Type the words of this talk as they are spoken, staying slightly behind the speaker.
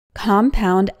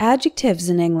Compound adjectives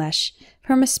in English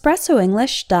from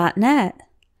espressoenglish.net.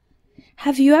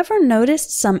 Have you ever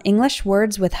noticed some English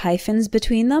words with hyphens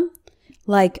between them?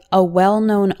 Like a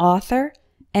well-known author,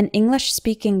 an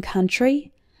English-speaking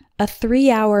country, a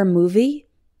 3-hour movie,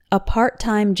 a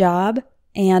part-time job,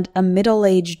 and a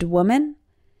middle-aged woman?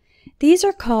 These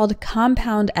are called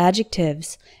compound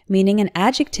adjectives, meaning an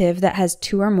adjective that has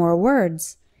 2 or more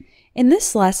words. In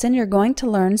this lesson, you're going to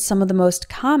learn some of the most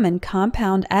common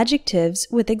compound adjectives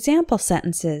with example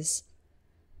sentences.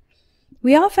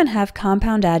 We often have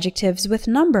compound adjectives with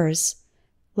numbers,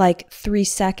 like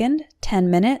 3-second,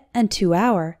 10-minute, and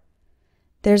 2-hour.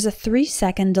 There's a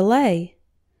 3-second delay.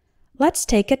 Let's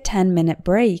take a 10-minute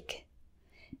break.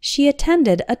 She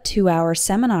attended a 2-hour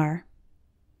seminar.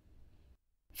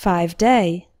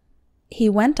 5-day. He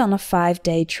went on a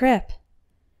 5-day trip.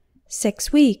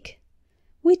 6-week.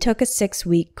 We took a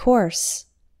 6-week course.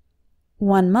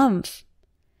 1 month.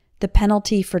 The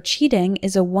penalty for cheating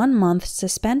is a 1-month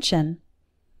suspension.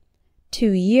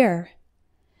 2-year.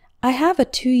 I have a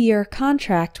 2-year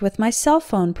contract with my cell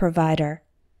phone provider.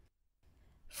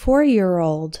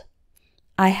 4-year-old.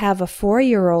 I have a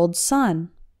 4-year-old son.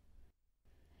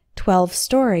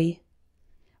 12-story.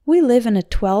 We live in a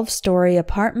 12-story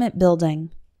apartment building.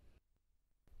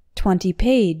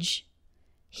 20-page.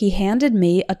 He handed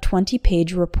me a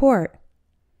 20-page report.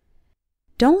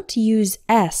 Don't use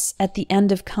S at the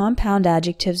end of compound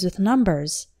adjectives with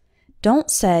numbers.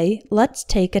 Don't say, let's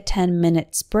take a 10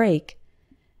 minutes break.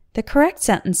 The correct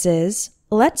sentence is,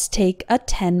 let's take a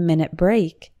 10-minute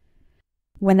break.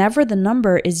 Whenever the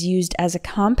number is used as a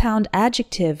compound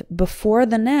adjective before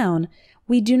the noun,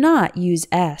 we do not use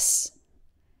S.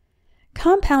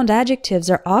 Compound adjectives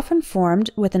are often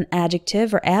formed with an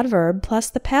adjective or adverb plus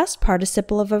the past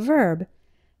participle of a verb.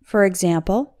 For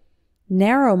example,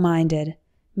 narrow-minded,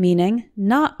 meaning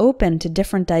not open to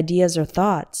different ideas or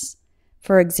thoughts.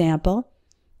 For example,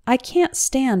 I can't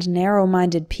stand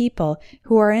narrow-minded people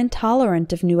who are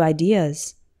intolerant of new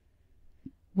ideas.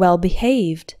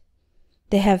 Well-behaved.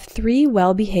 They have 3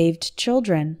 well-behaved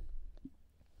children.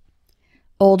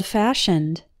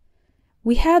 Old-fashioned.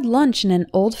 We had lunch in an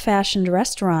old-fashioned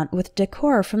restaurant with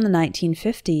decor from the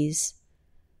 1950s.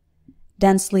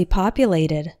 Densely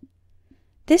populated.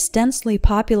 This densely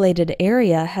populated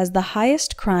area has the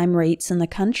highest crime rates in the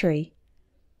country.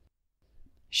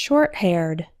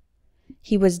 Short-haired.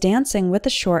 He was dancing with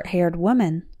a short-haired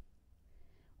woman.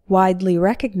 Widely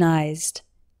recognized.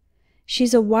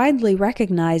 She's a widely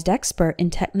recognized expert in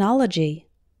technology.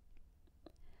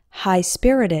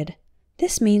 High-spirited.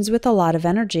 This means with a lot of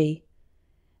energy.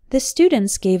 The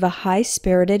students gave a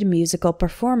high-spirited musical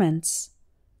performance.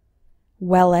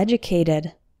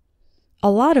 Well-educated. A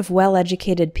lot of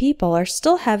well-educated people are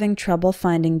still having trouble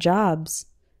finding jobs.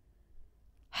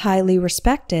 Highly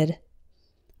respected.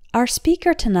 Our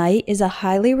speaker tonight is a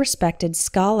highly respected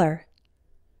scholar.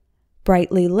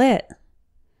 Brightly lit.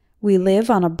 We live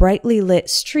on a brightly lit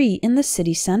street in the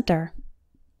city center.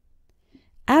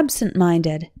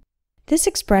 Absent-minded. This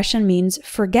expression means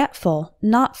forgetful,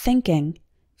 not thinking.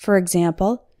 For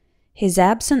example, his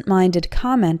absent-minded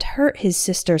comment hurt his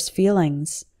sister's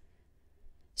feelings.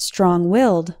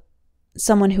 Strong-willed.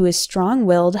 Someone who is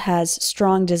strong-willed has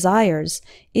strong desires,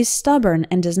 is stubborn,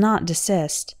 and does not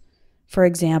desist. For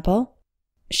example,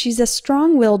 she's a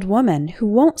strong-willed woman who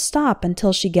won't stop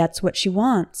until she gets what she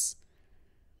wants.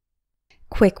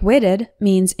 Quick-witted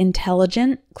means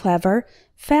intelligent, clever,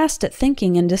 fast at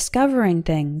thinking and discovering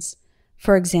things.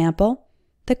 For example,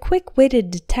 the quick-witted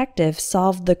detective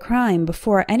solved the crime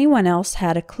before anyone else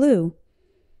had a clue.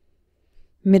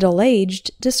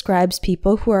 Middle-aged describes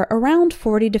people who are around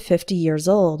 40 to 50 years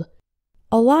old.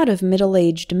 A lot of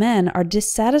middle-aged men are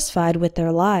dissatisfied with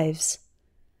their lives.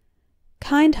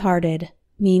 Kind-hearted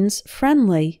means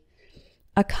friendly.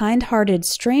 A kind-hearted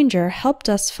stranger helped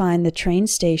us find the train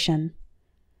station.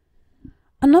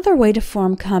 Another way to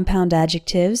form compound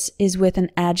adjectives is with an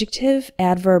adjective,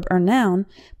 adverb, or noun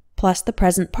plus the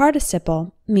present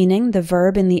participle, meaning the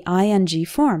verb in the ing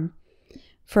form.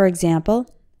 For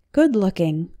example,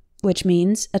 good-looking, which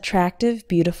means attractive,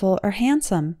 beautiful, or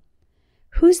handsome.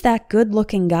 Who's that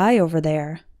good-looking guy over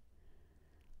there?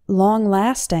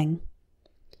 Long-lasting.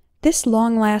 This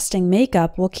long-lasting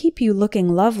makeup will keep you looking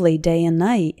lovely day and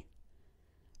night.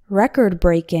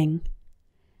 Record-breaking.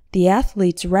 The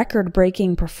athlete's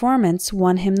record-breaking performance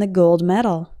won him the gold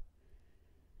medal.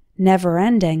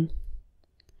 Never-ending.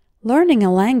 Learning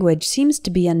a language seems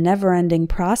to be a never-ending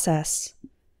process.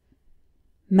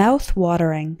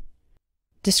 Mouth-watering.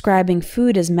 Describing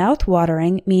food as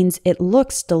mouth-watering means it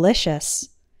looks delicious.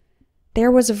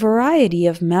 There was a variety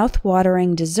of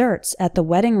mouth-watering desserts at the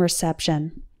wedding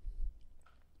reception.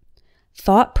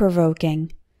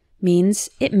 Thought-provoking means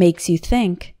it makes you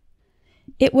think.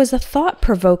 It was a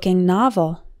thought-provoking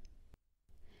novel.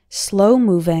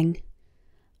 Slow-moving.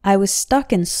 I was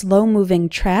stuck in slow-moving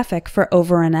traffic for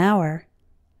over an hour.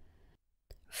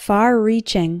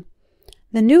 Far-reaching.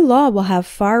 The new law will have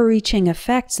far-reaching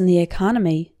effects in the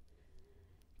economy.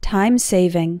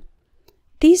 Time-saving.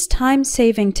 These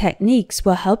time-saving techniques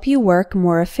will help you work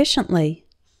more efficiently.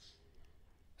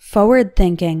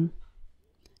 Forward-thinking.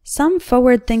 Some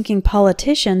forward-thinking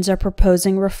politicians are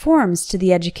proposing reforms to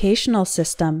the educational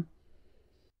system.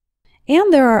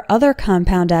 And there are other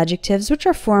compound adjectives which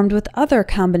are formed with other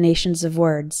combinations of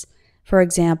words. For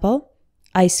example,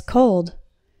 ice-cold.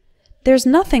 There's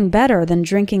nothing better than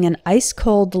drinking an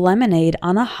ice-cold lemonade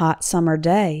on a hot summer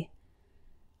day.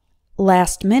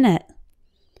 Last minute.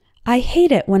 I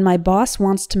hate it when my boss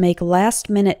wants to make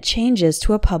last-minute changes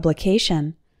to a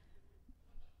publication.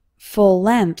 Full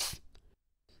length.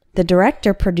 The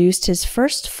director produced his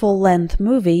first full-length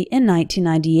movie in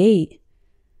 1998.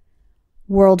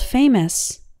 World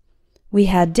famous. We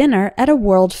had dinner at a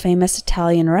world-famous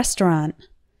Italian restaurant.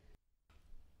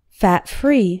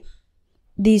 Fat-free.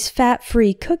 These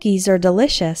fat-free cookies are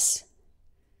delicious.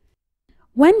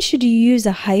 When should you use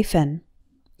a hyphen?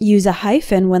 Use a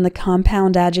hyphen when the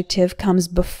compound adjective comes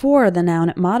before the noun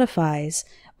it modifies,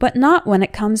 but not when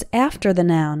it comes after the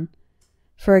noun.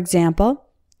 For example,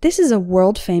 this is a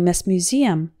world-famous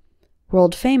museum.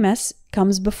 World-famous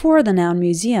comes before the noun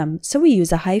museum, so we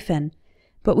use a hyphen.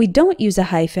 But we don't use a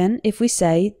hyphen if we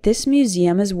say, this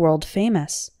museum is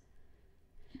world-famous.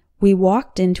 We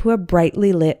walked into a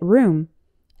brightly lit room.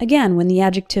 Again, when the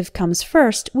adjective comes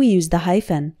first, we use the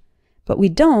hyphen. But we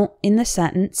don't in the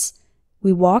sentence,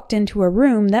 we walked into a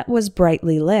room that was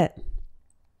brightly lit.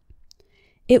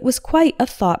 It was quite a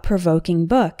thought-provoking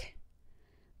book.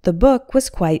 The book was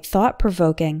quite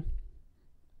thought-provoking.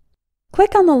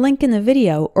 Click on the link in the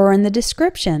video or in the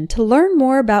description to learn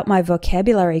more about my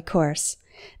vocabulary course.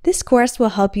 This course will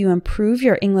help you improve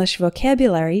your English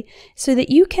vocabulary so that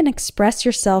you can express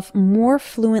yourself more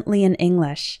fluently in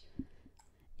English.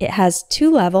 It has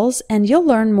 2 levels and you'll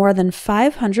learn more than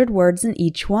 500 words in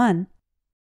each one.